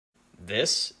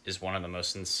This is one of the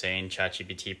most insane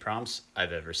ChatGPT prompts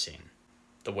I've ever seen.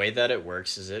 The way that it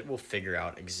works is it will figure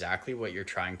out exactly what you're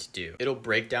trying to do. It'll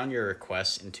break down your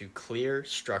requests into clear,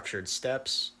 structured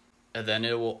steps, and then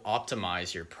it will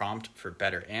optimize your prompt for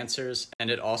better answers,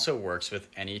 and it also works with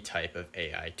any type of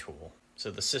AI tool.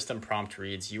 So the system prompt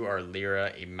reads, "You are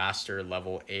Lyra, a master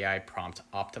level AI prompt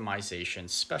optimization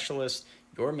specialist.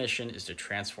 Your mission is to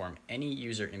transform any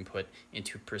user input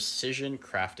into precision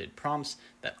crafted prompts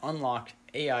that unlock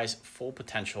AI's full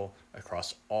potential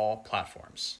across all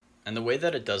platforms." And the way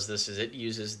that it does this is it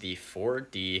uses the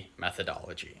 4D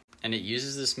methodology. And it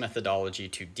uses this methodology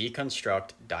to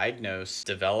deconstruct, diagnose,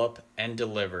 develop, and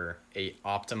deliver a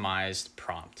optimized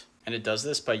prompt. And it does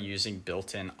this by using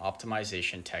built-in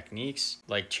optimization techniques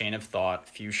like chain of thought,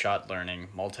 few-shot learning,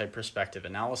 multi-perspective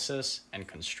analysis, and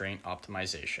constraint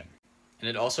optimization. And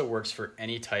it also works for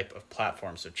any type of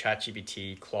platform, so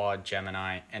ChatGPT, Claude,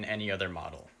 Gemini, and any other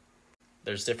model.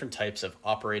 There's different types of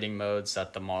operating modes and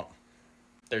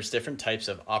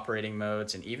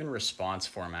even response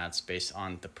formats based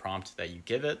on the prompt that you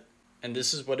give it. And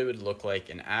this is what it would look like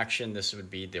in action. This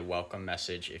would be the welcome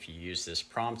message if you use this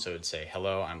prompt. So it would say,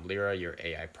 "Hello, I'm Lyra, your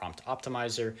AI prompt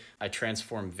optimizer. I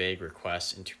transform vague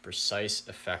requests into precise,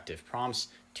 effective prompts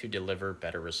to deliver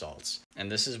better results."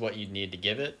 And this is what you need to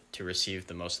give it to receive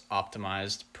the most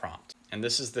optimized prompt. And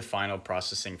this is the final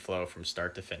processing flow from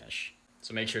start to finish.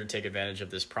 So make sure to take advantage of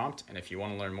this prompt. And if you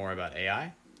want to learn more about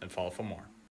AI, then follow for more.